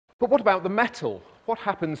But what about the metal? What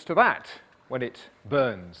happens to that when it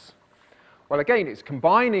burns? Well, again, it's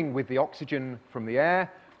combining with the oxygen from the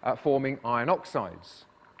air, forming iron oxides.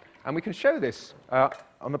 And we can show this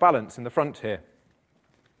on the balance in the front here.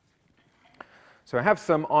 So I have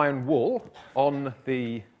some iron wool on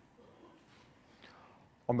the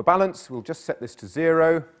balance. We'll just set this to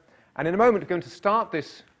 0. And in a moment, we're going to start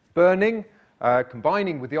this burning,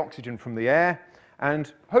 combining with the oxygen from the air.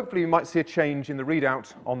 And hopefully, you might see a change in the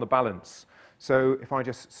readout on the balance. So if I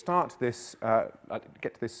just start this,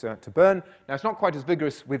 get this to burn. Now, it's not quite as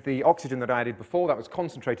vigorous with the oxygen that I added before. That was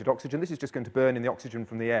concentrated oxygen. This is just going to burn in the oxygen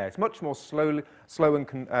from the air. It's much more slow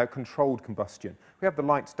and controlled combustion. We have the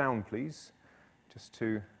lights down, please, just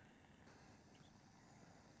to...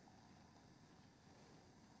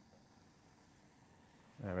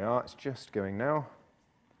 There we are. It's just going now.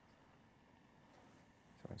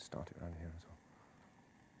 So I'll start it around here as well.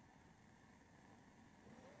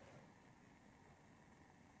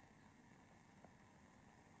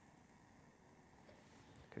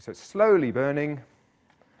 Okay, so it's slowly burning,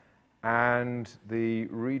 and the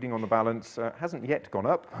reading on the balance hasn't yet gone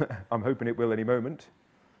up. I'm hoping it will any moment.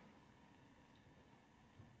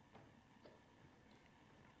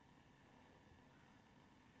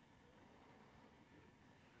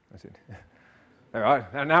 That's it. All right,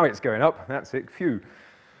 and now it's going up. That's it. Phew.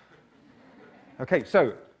 Okay,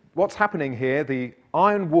 so what's happening here? The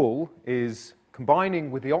iron wool is combining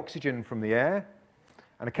with the oxygen from the air,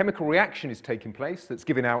 and a chemical reaction is taking place that's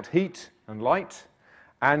giving out heat and light.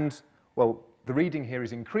 And, well, the reading here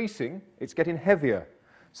is increasing. It's getting heavier.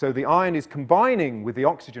 So the iron is combining with the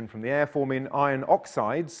oxygen from the air, forming iron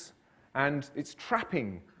oxides, and it's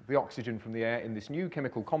trapping the oxygen from the air in this new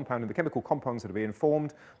chemical compound, and the chemical compounds that are being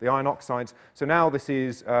formed, the iron oxides. So now this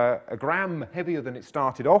is a gram heavier than it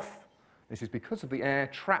started off. This is because of the air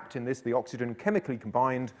trapped in this, the oxygen chemically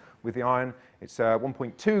combined with the iron. It's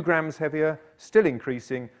 1.2 grams heavier, still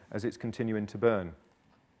increasing as it's continuing to burn.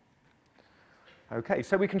 Okay,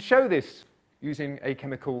 so we can show this using a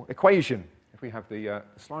chemical equation. If we have the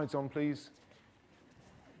slides on, please.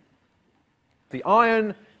 The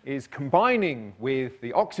iron is combining with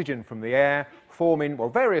the oxygen from the air, forming, well,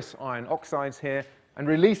 various iron oxides here, and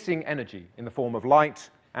releasing energy in the form of light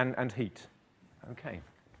and heat. Okay.